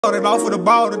Started off with a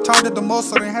ball, the charge at the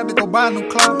muscle, then had to go buy a new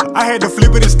clothes. I had to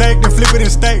flip it and stack, then flip it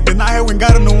and stack. Then I had went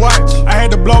got a new watch. I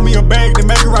had to blow me a bag, then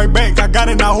make it right back. I got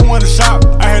it now, who wanna shop?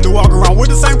 I had to walk around with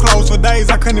the same clothes for days,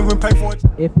 I couldn't even pay for it.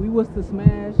 If we was to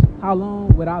smash, how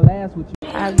long would I last with you?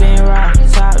 I been rock,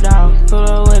 topped off, pull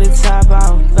up with the top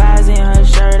off, vibes in her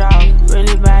shirt off,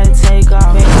 really about to take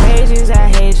off. Make pages, I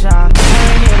hate y'all,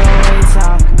 turn it away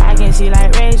talk. I can see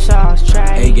like Ray Charles,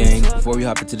 try. Hey gang, before we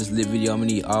hop into this lit video, I'm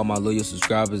gonna need all my loyal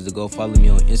subscribers to go follow me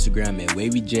on Instagram at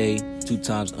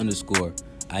WavyJ2x_.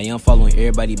 I am following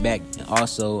everybody back, and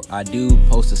also I do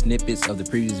post the snippets of the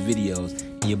previous videos.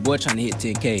 And your boy trying to hit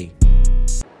 10K.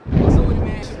 What's up with it,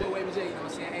 man? It's your boy Wavy J, you know what I'm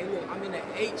saying? Hey look, I'm in the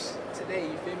H today,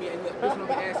 you feel me? And look, this one I'm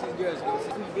gonna ask these girls, you know,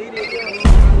 since we did it, you feel me?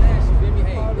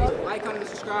 Hey, like, comment, and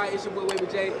subscribe. It's your boy Wavy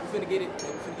J. We finna get it. We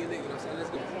finna get lit, you know what I'm saying? Let's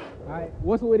go. Alright,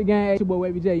 what's up with the gang? It's your boy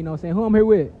Wavy J, you know what I'm saying? Who I'm here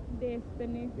with?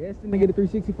 Destiny. Destiny get a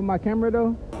 360 for my camera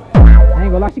though. I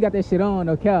ain't gonna lie, she got that shit on,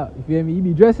 no cap. You feel me? You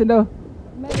be dressing though?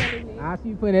 Maybe. I see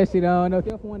you putting that shit on, no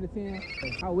cap. From 1 to 10.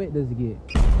 How wet does it get?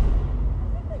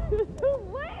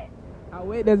 What? How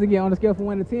wet does it get on a scale from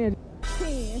 1 to 10?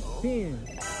 10. 10.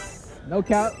 No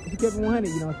cap. She kept it 100,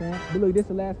 you know what I'm saying? But look, this is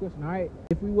the last question, alright?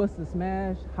 If we was to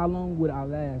smash, how long would I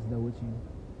last though with you?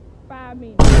 5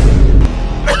 minutes.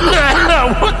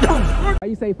 What the fuck? Why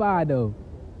you say 5 though?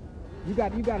 You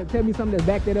gotta tell me something that's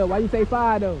back that up. Why you say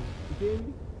 5 though? You feel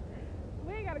me?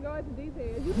 We ain't gotta go into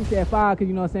details. She said 5 because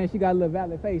you know what I'm saying, she got a little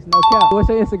valid face, no cap. What's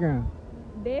your Instagram?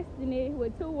 Destiny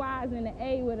with 2 Y's and an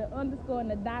A with an underscore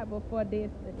and a dot before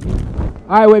Destiny.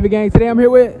 Alright, Wavy gang, today I'm here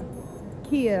with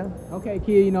Kia. Okay,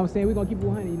 Kia, you know what I'm saying? We're gonna keep it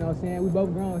 100, you know what I'm saying? We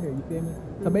both grown here, you feel me?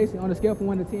 So basically, on a scale from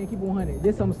 1 to 10, keep it 100.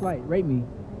 This something slight, rate me.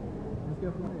 On a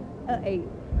scale from 100. 8.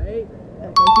 8?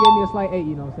 Okay, she gave me a slight 8,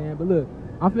 you know what I'm saying? But look,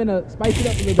 I'm finna spice it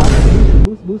up a little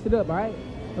bit, boost it up, alright?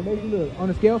 So basically, look, on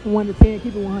a scale from 1 to 10,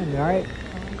 keep it 100, alright?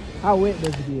 How wet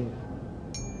does it get?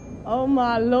 Oh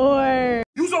my lord.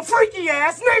 You's a freaky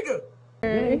ass nigga!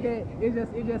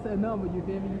 It's just a number, you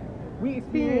feel me? We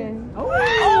experienced. 10.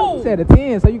 Oh! You said a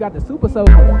 10, so you got the super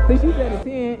soaker. Since you said a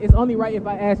 10, it's only right if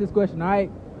I ask this question,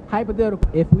 alright? Hypothetical.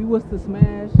 If we was to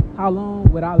smash, how long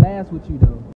would I last with you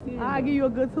though? I'll give you a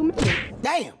good 2 minutes.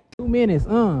 Damn! 2 minutes,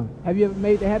 Have you ever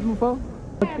made that happen before?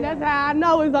 And that's how I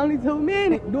know it's only 2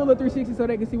 minutes. Do a little 360 so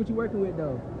they can see what you're working with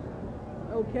though.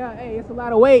 Okay, hey, it's a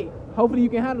lot of weight. Hopefully you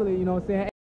can handle it, you know what I'm saying?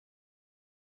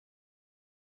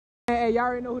 Hey, y'all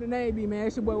already know who the name be, man.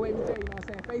 It's your boy Wavy J, you know what I'm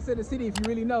saying? Face of the city if you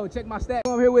really know. Check my stats.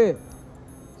 Who I'm here with?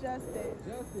 Justice.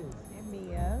 Justice. And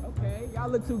Mia. Okay, y'all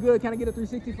look too good. Can I get a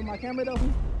 360 for my camera though?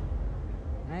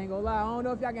 I ain't gonna lie, I don't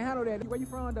know if y'all can handle that. Where you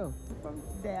from though? From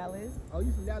Dallas. Oh,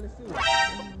 you from Dallas too?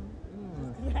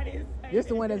 Mm-hmm. This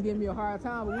the one that's giving me a hard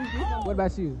time, but what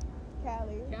about you?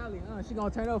 Cali. Cali, she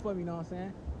gonna turn up for me, you know what I'm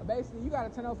saying? But basically, you gotta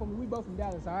turn up for me. We both from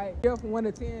Dallas, alright? Scale from 1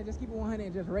 to 10, just keep it 100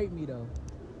 and just rate me though.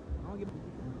 I don't give a...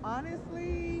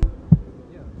 Honestly,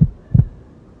 Yeah.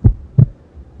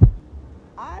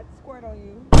 I'd squirt on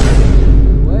you.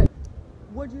 What?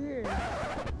 What'd you hear?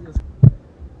 Yes.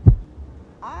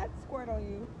 I'd squirt on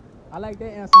you. I like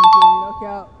that answer, you feel me? No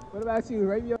cap. What about you?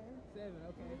 Rate me your 7,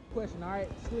 okay. Question, alright?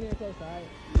 Scoot in close, alright?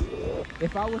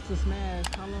 If I was to smash,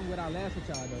 how long would I last with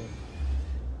y'all though?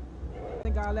 I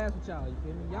think I'll last with y'all, you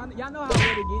feel me? Y'all know how ready to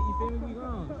get, you feel me? We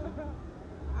grown.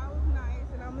 I was nice,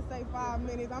 and I'm gonna say 5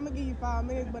 minutes. I'm gonna give you 5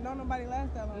 minutes, but don't nobody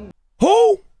last that long.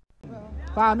 Who? So,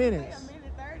 5 minutes. a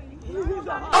minute 30.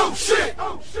 Oh shit!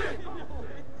 Oh shit!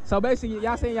 So basically,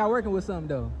 y'all saying y'all working with something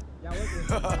though? Y'all working with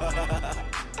something?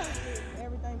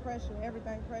 Everything pressure,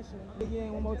 everything pressure.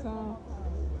 Again, one more time.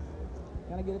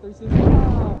 Can I get a 360? You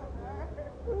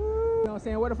know what I'm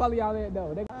saying? Where the fuck y'all at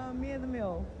though? Mia the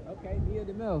Mill. Okay, Mia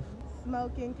the MILF.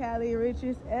 Smoking Cali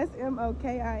Riches.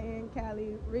 SMOKIN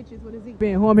Cali Riches with a Z.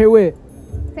 Ben, who I'm here with?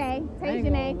 Tay, I Tay ain't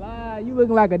gonna Janae. lie, you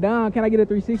looking like a don. Can I get a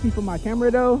 360 for my camera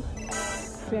though?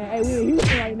 Saying, hey, we in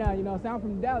Houston right now, you know, so I'm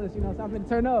from Dallas, you know, so I'm finna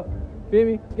turn up. Feel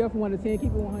me? Scale from 1 to 10,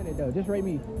 keep it 100 though. Just rate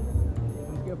me.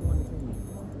 Scale from 1 to 10.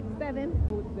 7.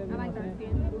 I like dark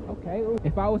skin. Okay.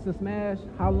 If I was to smash,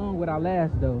 how long would I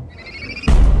last though?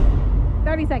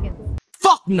 30 seconds.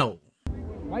 Fuck no!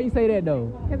 Why you say that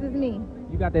though? Because it's me.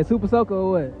 You got that super soaker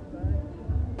or what?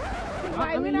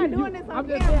 Right, we're not doing this on I'm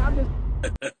just camera.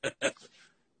 saying,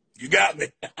 You got me.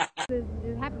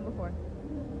 It happened before.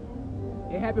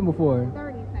 It happened before.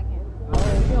 30 seconds.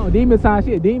 Oh, you know, demon time,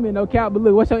 she a demon, no cap. But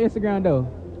look, what's your Instagram though?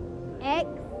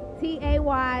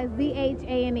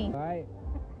 XTAYZHANE. Alright.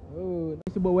 Ooh,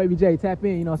 it's your boy Wavy J. Tap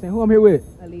in, you know what I'm saying? Who I'm here with?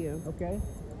 Aaliyah. Okay.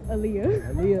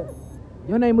 Aaliyah. Aaliyah.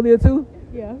 Your name Aaliyah too?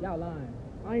 Yeah. Y'all lying.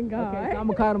 Thank God. Okay, so I'm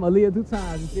gonna call them Aaliyah 2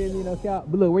 times, you feel me? No cap.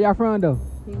 But look, where y'all from though?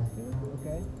 Houston.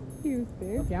 Okay.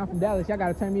 Houston. Okay, I'm from Dallas. Y'all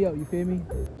gotta turn me up, you feel me?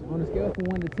 On a scale from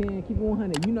 1 to 10, keep it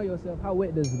 100. You know yourself. How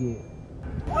wet does it get?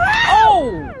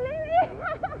 Oh!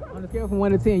 On a scale from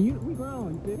 1 to 10, we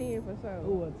grown. You feel me? 10 for sure.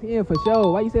 Oh, a 10 for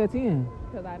sure. Why you say a 10?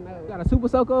 Because I know. You got a super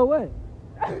soaker or what?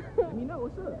 Let me know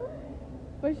what's up.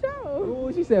 For sure.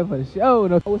 Oh, she said for sure.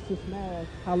 No. What's the smash?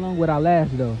 How long would I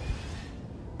last though?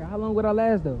 How long would I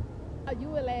last though? You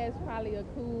would last probably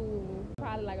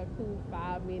like a cool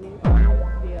 5 minutes.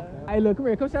 Yeah. Hey, look, come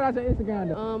here. Come shout out your Instagram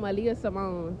though. Aaliyah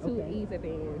Simone, 2 Okay. E's at the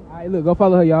end. All right, look, go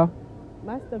follow her, y'all.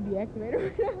 My stuff be activated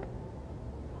right now.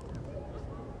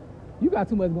 You got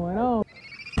too much going on.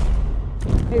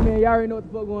 Hey man, y'all already know what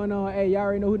the fuck going on. Hey, y'all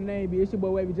already know who the name be. It's your boy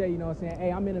Wavy J, you know what I'm saying?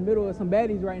 Hey, I'm in the middle of some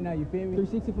baddies right now, you feel me?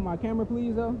 360 for my camera,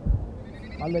 please, though.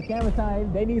 My little camera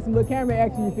time. They need some little camera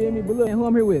action, you feel me? But look, who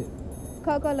I'm here with?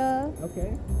 Coco Love,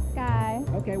 Okay. Sky.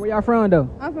 Okay, where y'all from, though?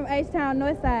 I'm from H-Town,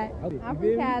 North Side. Okay, I'm you feel from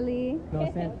me? Cali. You know what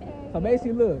I'm saying? So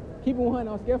basically, look, keep it 100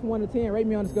 on a scale from 1 to 10. Rate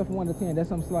me on a scale from 1 to 10. That's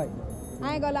something slight.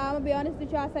 I ain't gonna lie, I'm gonna be honest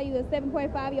with you. I'll say you a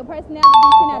 7.5. Your personality,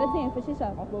 10 out of 10 for sure.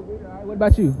 All right, what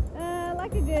about you?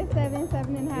 Like a good 7,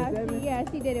 7.5. Good 7? Yeah,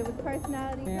 she did it with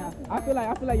personality. Man, I feel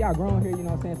like y'all grown here, you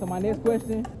know what I'm saying? So my next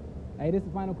question, hey, this is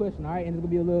the final question, all right? And it's gonna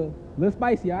be a little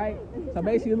spicy, all right? So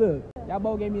basically, look, y'all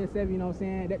both gave me a 7, you know what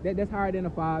I'm saying? That's higher than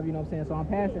a 5, you know what I'm saying? So I'm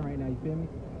passing right now, you feel me?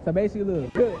 So basically,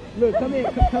 look, come in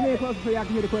closer so y'all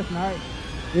can hear the question, all right?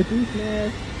 If we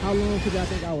smash, how long could y'all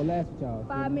think I would last with y'all?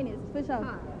 5 minutes, for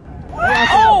sure.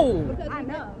 Oh! Because I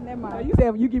know. Never mind. You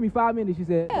said you give me 5 minutes, you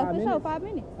said. Yeah, 5 for minutes? sure, 5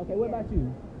 minutes. Okay, what about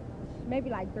you? Maybe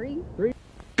like 3.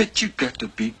 Bitch, you got to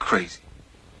be crazy.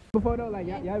 Before though, like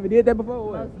y'all ever did that before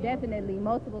or what? Most definitely,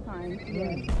 multiple times.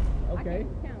 Yeah. Okay. I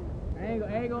can't count. I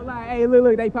ain't gonna lie. Hey,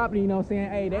 look, they popping, you know what I'm saying?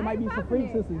 Hey, they might ain't be some popping freak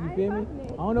it. sisters, you I feel ain't me? popping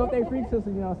it. I don't know if they freak sisters,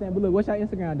 you know what I'm saying? But look, what's your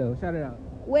Instagram though? Shout it out.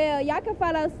 Well, y'all can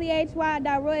follow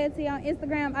chy.royalty on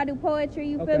Instagram. I do poetry,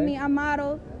 you Okay. feel me? I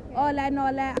model, all that and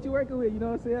all that. What you working with, you know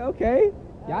what I'm saying? Okay.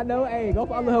 Y'all know, hey, go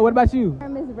follow her. What about you? Her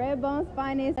name is Redbone's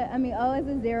Finest. O is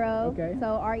a 0. Okay.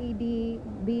 So REDBONES.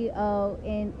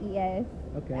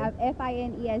 Okay.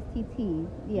 FINESTT.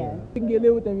 Yeah. We can get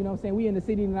lit with them, you know what I'm saying? We in the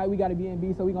city tonight, we got a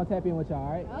B&B, so we gonna tap in with y'all,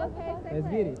 all right? Okay. Let's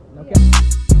get it.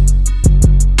 Okay.